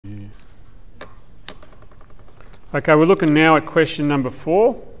Okay, we're looking now at question number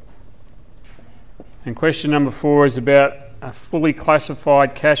 4. And question number 4 is about a fully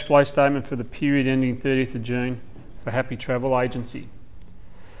classified cash flow statement for the period ending 30th of June for Happy Travel Agency.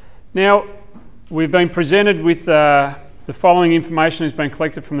 Now, we've been presented with the following information has been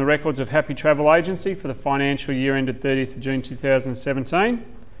collected from the records of Happy Travel Agency for the financial year ended 30th of June 2017.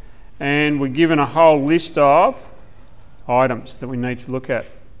 And we're given a whole list of items that we need to look at.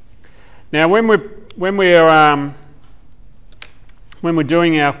 Now, when we're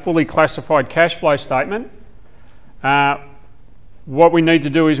doing our fully classified cash flow statement, what we need to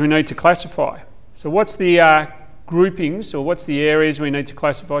do is we need to classify. So what's the groupings or what's the areas we need to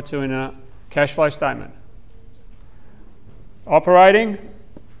classify to in a cash flow statement? Operating,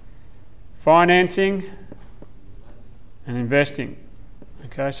 financing, and investing.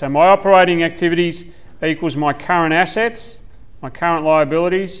 Okay, so my operating activities equals my current assets, my current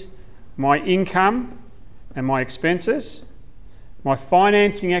liabilities, my income, and my expenses. My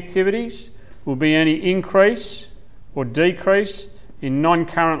financing activities will be any increase or decrease in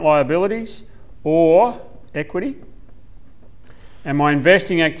non-current liabilities or equity. And my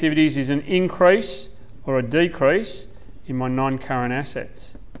investing activities is an increase or a decrease in my non-current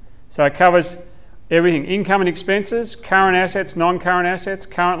assets. So it covers everything: income and expenses, current assets, non-current assets,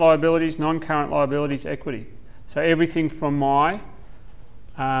 current liabilities, non-current liabilities, equity. So everything from my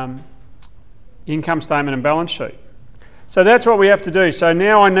income statement and balance sheet. So that's what we have to do. So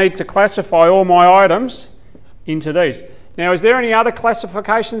now I need to classify all my items into these. Now, is there any other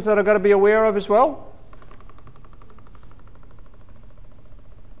classifications that I've got to be aware of as well?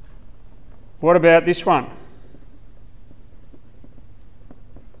 What about this one?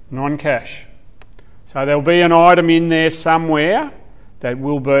 Non-cash. So there'll be an item in there somewhere that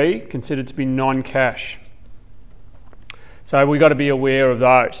will be considered to be non-cash. So we've got to be aware of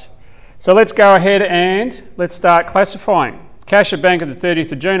those. So let's go ahead and let's start classifying. Cash at bank at the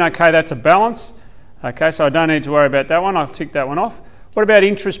 30th of June, okay, that's a balance. Okay, so I don't need to worry about that one, I'll tick that one off. What about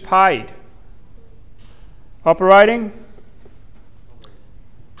interest paid? Operating?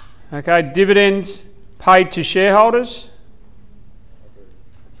 Okay, dividends paid to shareholders?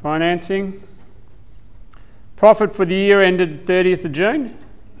 Financing? Profit for the year ended 30th of June?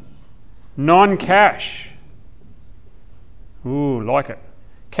 Non-cash. Ooh, like it.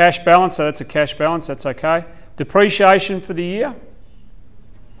 Cash balance, so that's a cash balance, that's okay. Depreciation for the year?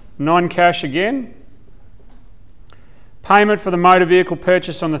 Non-cash again. Payment for the motor vehicle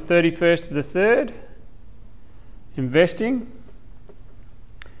purchase on the 31st of the 3rd? Investing.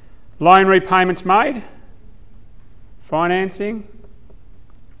 Loan repayments made? Financing.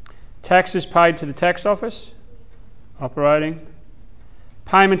 Taxes paid to the tax office? Operating.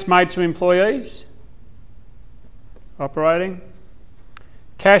 Payments made to employees? Operating.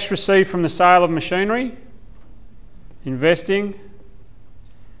 Cash received from the sale of machinery? Investing.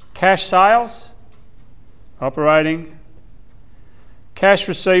 Cash sales? Operating. Cash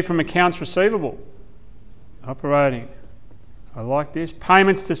received from accounts receivable? Operating. I like this.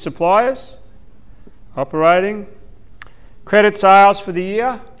 Payments to suppliers? Operating. Credit sales for the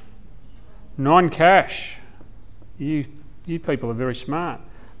year? Non-cash. You people are very smart.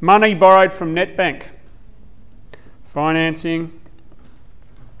 Money borrowed from NetBank? Financing.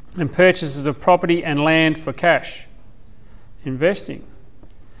 And purchases of property and land for cash? Investing.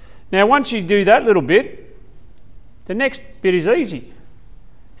 Now once you do that little bit, the next bit is easy.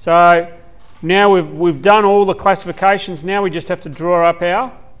 So now we've done all the classifications, now we just have to draw up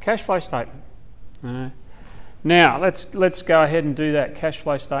our cash flow statement. Now let's go ahead and do that cash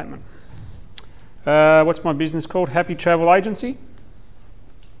flow statement. What's my business called? Happy Travel Agency.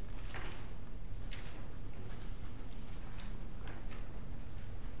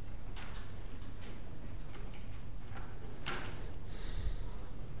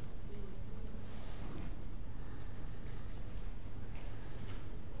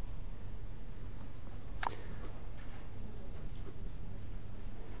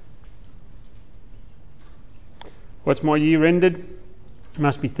 What's my year ended? It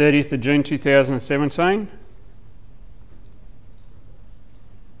must be 30th of June 2017.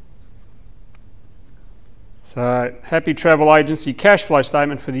 So, Happy Travel Agency cash flow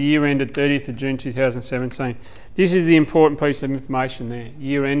statement for the year ended 30th of June 2017. This is the important piece of information there,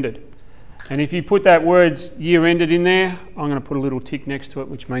 year ended. And if you put that words year ended in there, I'm going to put a little tick next to it,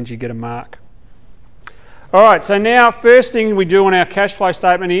 which means you get a mark. All right, so now first thing we do on our cash flow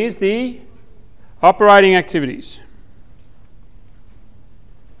statement is the operating activities.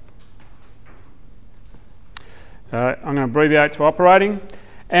 I'm going to abbreviate to operating.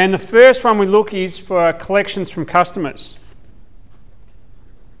 And the first one we look is for collections from customers.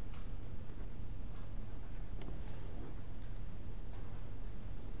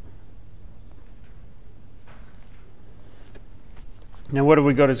 Now what have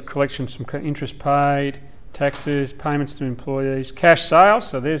we got as collections from interest paid, taxes, payments to employees, cash sales.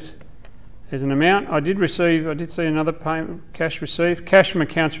 So there's an amount. I did see another payment, cash received, cash from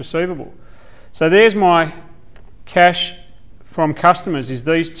accounts receivable. So there's my cash from customers, is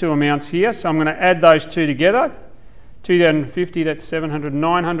these two amounts here. So I'm going to add those two together. 2050, that's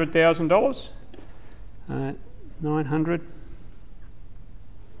 $900,000. 900.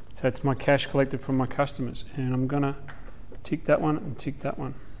 So that's my cash collected from my customers. And I'm going to tick that one and tick that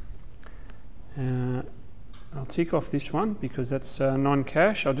one. I'll tick off this one because that's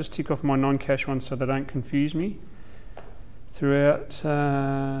non-cash. I'll just tick off my non-cash one so they don't confuse me throughout.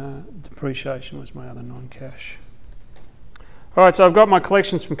 Depreciation was my other non-cash. All right, so I've got my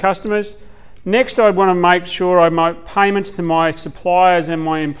collections from customers. Next, I want to make sure I make payments to my suppliers and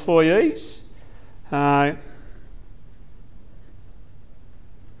my employees.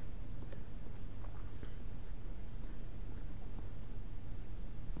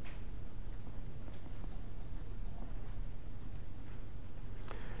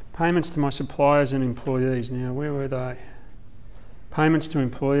 Payments to my suppliers and employees. Now, where were they? Payments to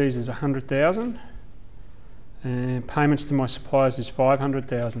employees is 100,000, and payments to my suppliers is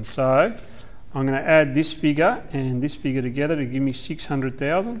 500,000. So I'm going to add this figure and this figure together to give me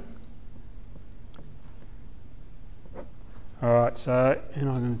 600,000. All right, so, and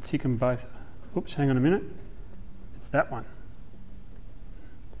I'm going to tick them both. Oops, hang on a minute. It's that one.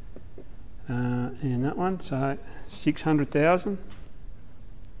 And that one, so 600,000.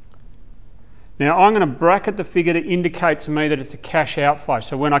 Now I'm going to bracket the figure to indicate to me that it's a cash outflow.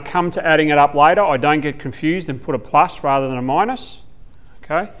 So when I come to adding it up later, I don't get confused and put a plus rather than a minus.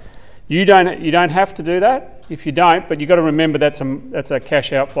 Okay, you don't have to do that if you don't, but you've got to remember that's a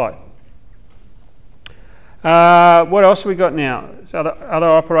cash outflow. What else have we got now? It's other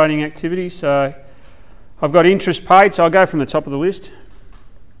operating activities. So I've got interest paid, so I'll go from the top of the list.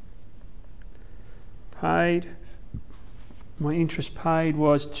 Paid. My interest paid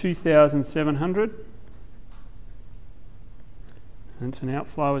was 2,700. That's an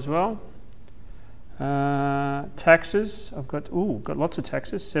outflow as well. Taxes, I've got lots of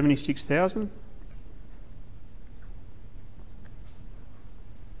taxes, 76,000.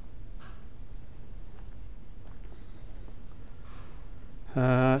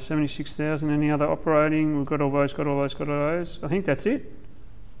 $76,000. Any other operating? We've got all those, got all those, got all those. I think that's it.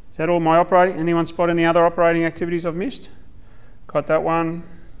 Is that all my operating? Anyone spot any other operating activities I've missed? Got that one,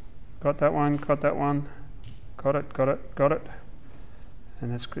 got that one, got that one, got it, got it, got it.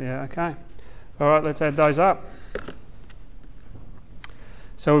 And that's, yeah, okay. All right, let's add those up.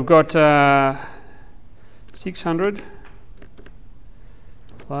 So we've got 600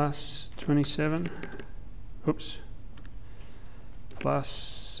 plus 27, oops, plus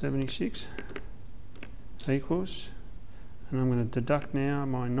 76 equals, and I'm going to deduct now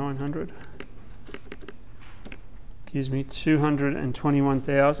my 900. Gives me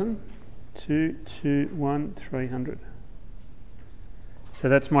 221,000, 221,300. So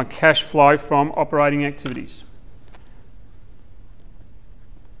that's my cash flow from operating activities.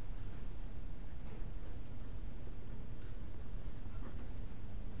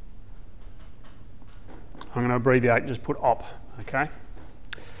 I'm going to abbreviate, just put OP, okay?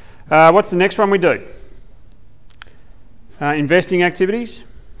 What's the next one we do? Investing activities.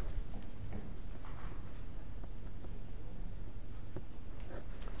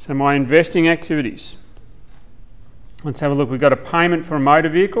 So my investing activities. Let's have a look. We've got a payment for a motor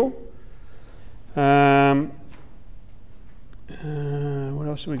vehicle. What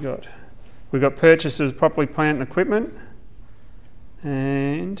else have we got? We've got purchases of property, plant and equipment.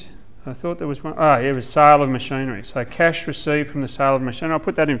 And I thought there was one. Oh, yeah, it was sale of machinery. So cash received from the sale of machinery. I'll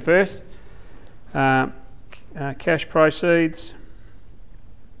put that in first. Cash proceeds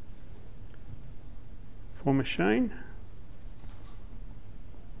for machine.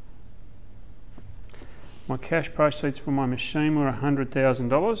 My cash proceeds for my machine were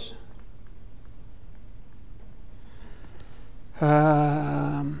 $100,000.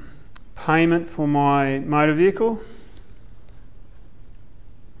 Payment for my motor vehicle.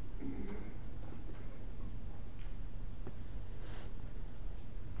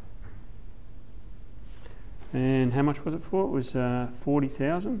 And how much was it for? It was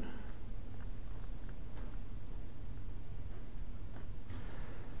 40,000.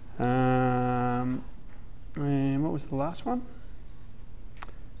 And what was the last one?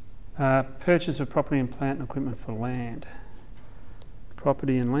 Purchase of property and plant and equipment for land.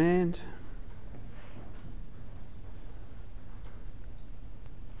 Property and land.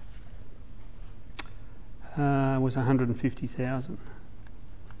 Was 150,000.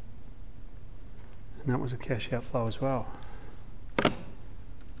 And that was a cash outflow as well.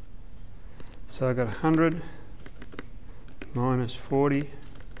 So I got 100 minus 40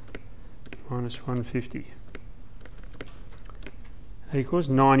 minus 150 equals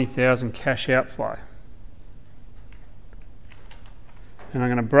 90,000 cash outflow. And I'm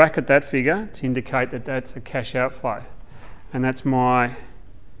going to bracket that figure to indicate that that's a cash outflow. And that's my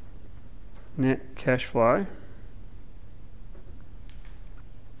net cash flow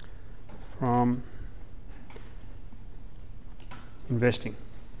from investing.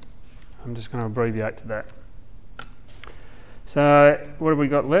 I'm just going to abbreviate to that. So what have we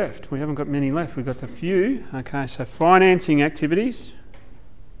got left? We haven't got many left. We've got a few. Okay, so financing activities.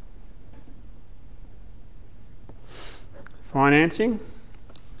 Financing.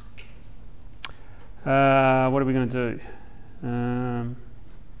 What are we going to do?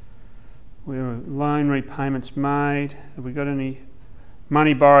 We have loan repayments made. Have we got any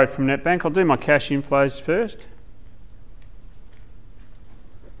money borrowed from NetBank? I'll do my cash inflows first.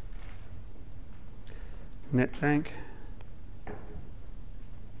 NetBank.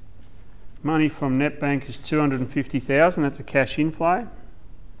 Money from NetBank is 250,000. That's a cash inflow.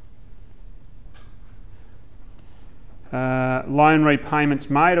 Loan repayments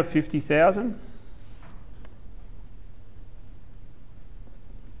made of 50,000.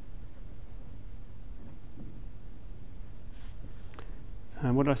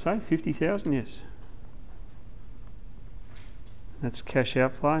 What did I say? 50,000? Yes. That's cash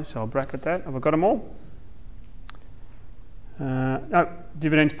outflow, so I'll bracket that. Have I got them all? No,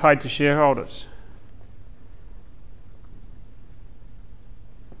 dividends paid to shareholders.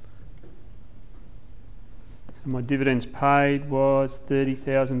 So my dividends paid was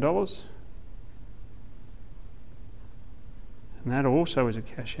 $30,000. And that also is a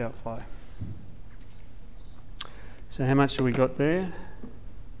cash outflow. So how much have we got there?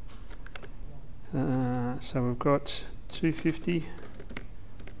 So we've got 250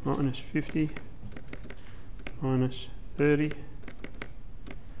 minus 50 minus 30,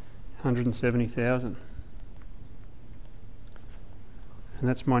 170,000. And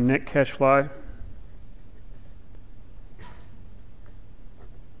that's my net cash flow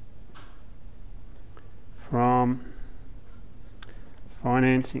from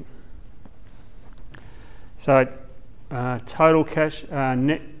financing. So total cash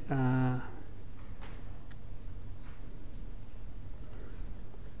net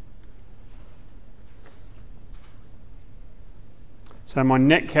so my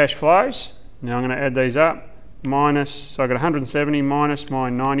net cash flows, now I'm going to add these up, minus, so I've got 170 minus my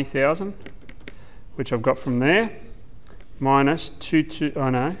 90,000, which I've got from there, minus to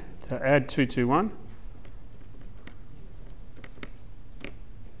add 221.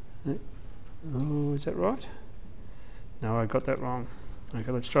 Oh, is that right? No, I got that wrong.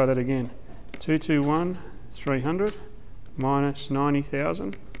 Okay, let's try that again. 221, 300, minus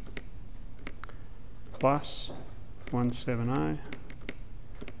 90,000, plus 170.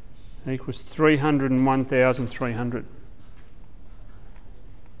 Equals 301,300.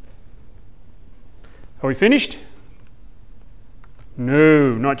 Are we finished?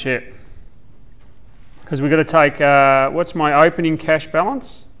 No, not yet. Because we've got to take, what's my opening cash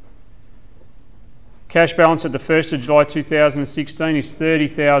balance? Cash balance at the 1st of July 2016 is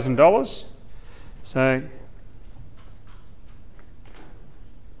 $30,000. So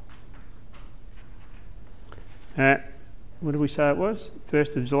what did we say it was?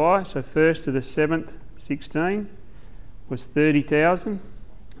 1st of July, so 1st to the 7th, 16 was 30,000, and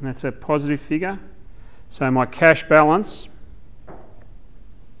that's a positive figure. So my cash balance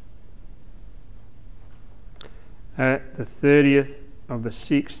at the 30th of the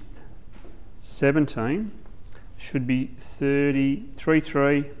 6th, 17 should be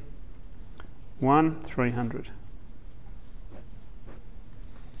 331,300.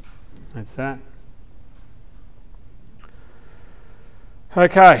 That's that.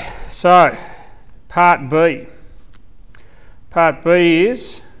 Okay, so part B. Part B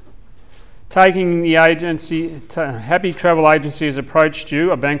is taking the agency, Happy Travel Agency has approached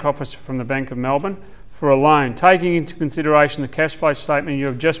you, a bank officer from the Bank of Melbourne, for a loan. Taking into consideration the cash flow statement you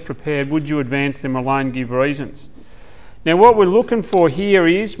have just prepared, would you advance them a loan? Give reasons. Now what we're looking for here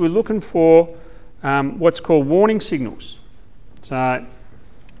is, we're looking for what's called warning signals. So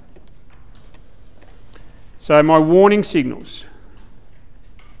my warning signals.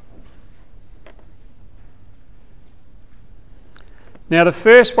 Now the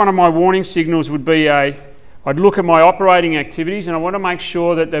first one of my warning signals would be I'd look at my operating activities and I want to make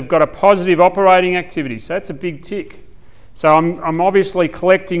sure that they've got a positive operating activity. So that's a big tick. So I'm obviously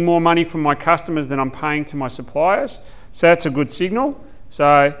collecting more money from my customers than I'm paying to my suppliers. So that's a good signal.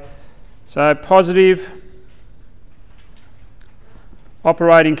 So positive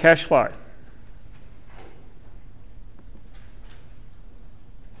operating cash flow.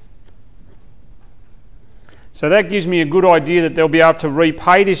 So that gives me a good idea that they'll be able to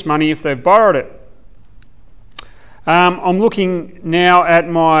repay this money if they've borrowed it. I'm looking now at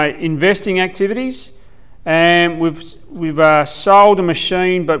my investing activities, and we've sold a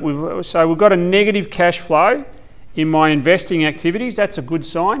machine, but we've got a negative cash flow in my investing activities. That's a good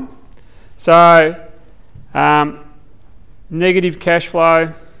sign. So negative cash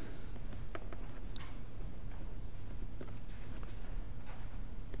flow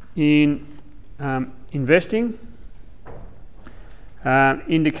in investing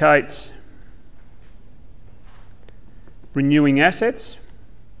indicates renewing assets.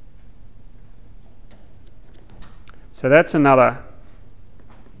 So that's another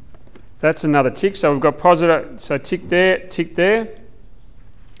tick. So we've got positive, so tick there.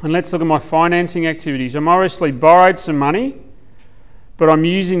 And let's look at my financing activities. I'm obviously borrowed some money, but I'm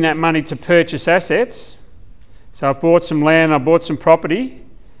using that money to purchase assets. So I've bought some land, I've bought some property.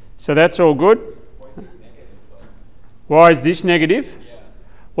 So that's all good. Why is this negative? Yeah.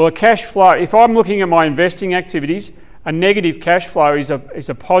 Well, a cash flow, if I'm looking at my investing activities, a negative cash flow is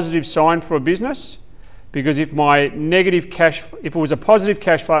a positive sign for a business, because if it was a positive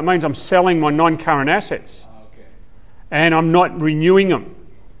cash flow, it means I'm selling my non-current assets. Okay. And I'm not renewing them.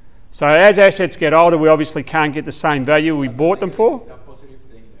 So as assets get older, we obviously can't get the same value we bought them for. It's a positive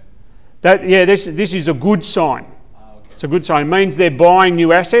thing then. This is a good sign. Okay. It's a good sign. It means they're buying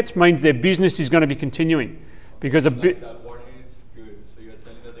new assets, means their business is going to be continuing. Because that warning is good. So you're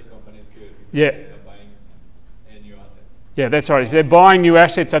telling that the company is good. Yeah. They're buying new assets. Yeah, that's right. If they're buying new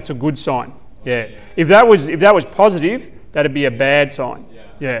assets, that's a good sign. Okay, yeah. If that was positive, that'd be a bad sign.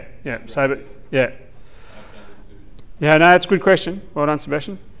 Yeah. So, but, yeah. Yeah, no, that's a good question. Well done,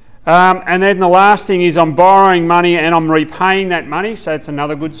 Sebastian. And then the last thing is I'm borrowing money and I'm repaying that money, so it's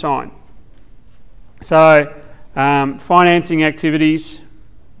another good sign. So, financing activities.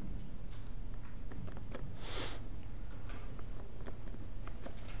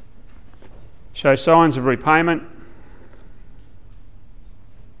 Show signs of repayment.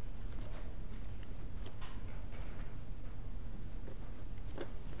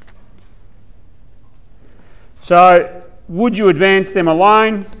 So, would you advance them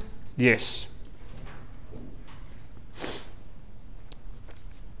alone? Yes.